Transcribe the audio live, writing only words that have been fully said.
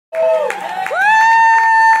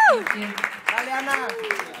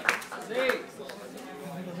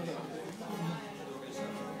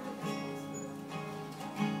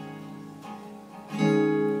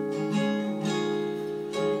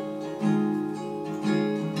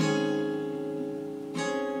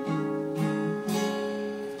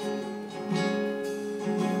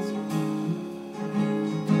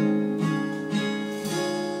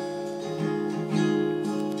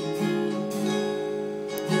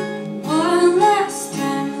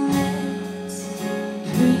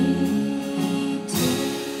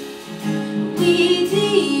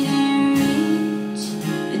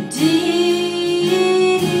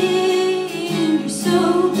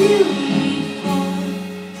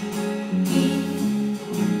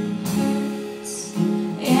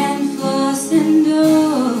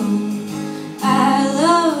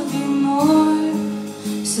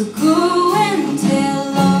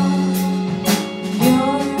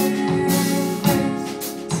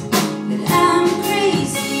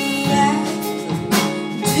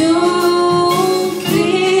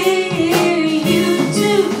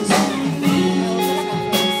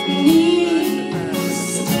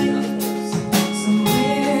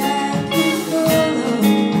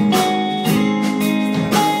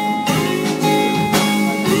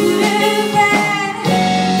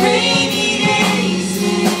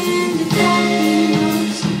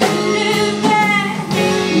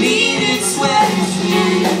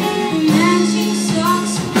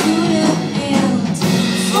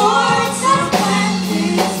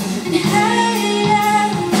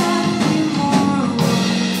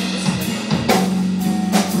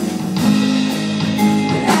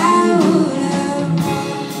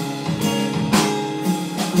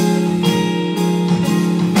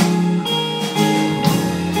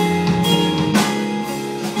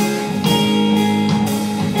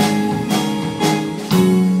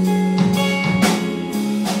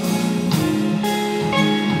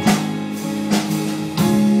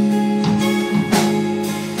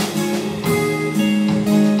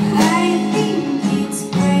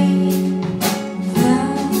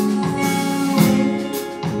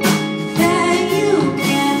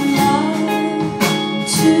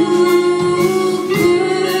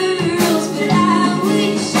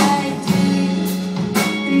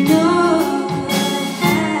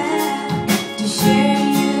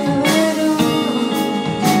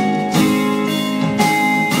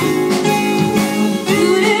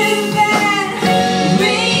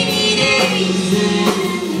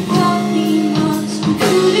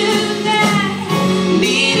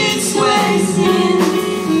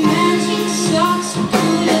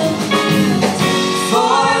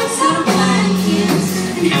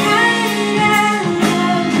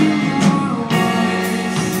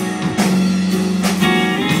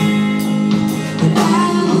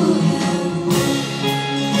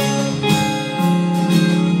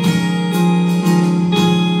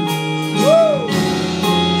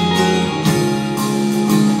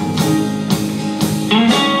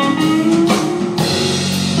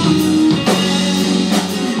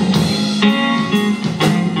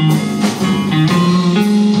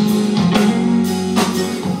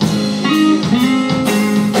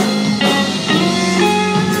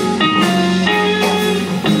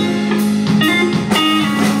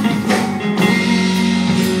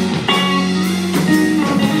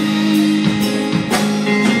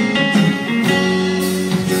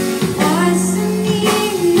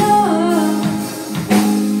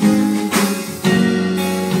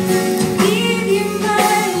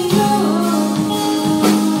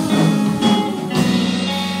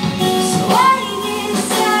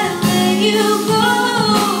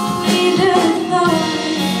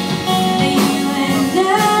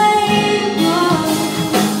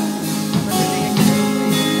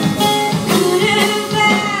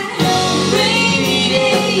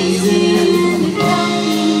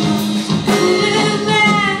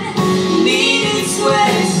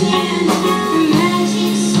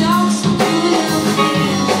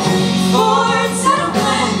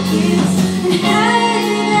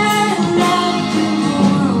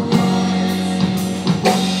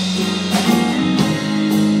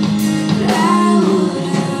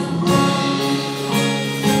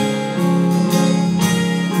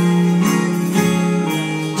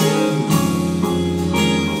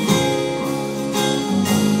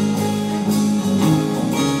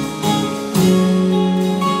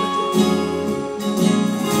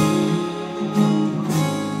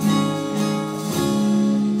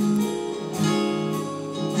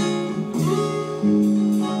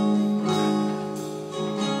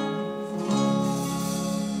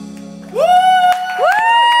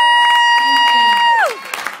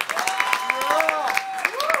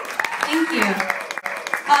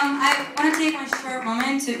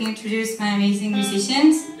introduce my amazing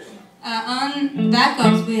musicians. On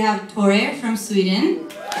backups we have Tore from Sweden.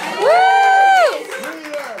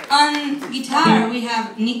 On guitar we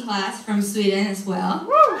have Niklas from Sweden as well.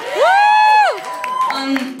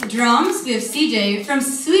 On drums we have CJ from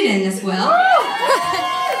Sweden as well.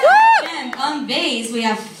 And on bass we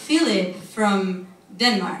have Philip from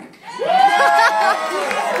Denmark.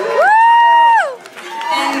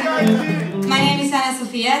 And my name is Anna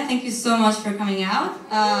Sophia. Thank you so much for coming out.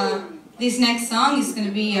 This next song is going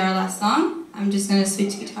to be our last song. I'm just going to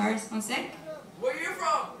switch guitars one sec. Where are you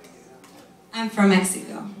from? I'm from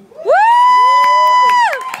Mexico.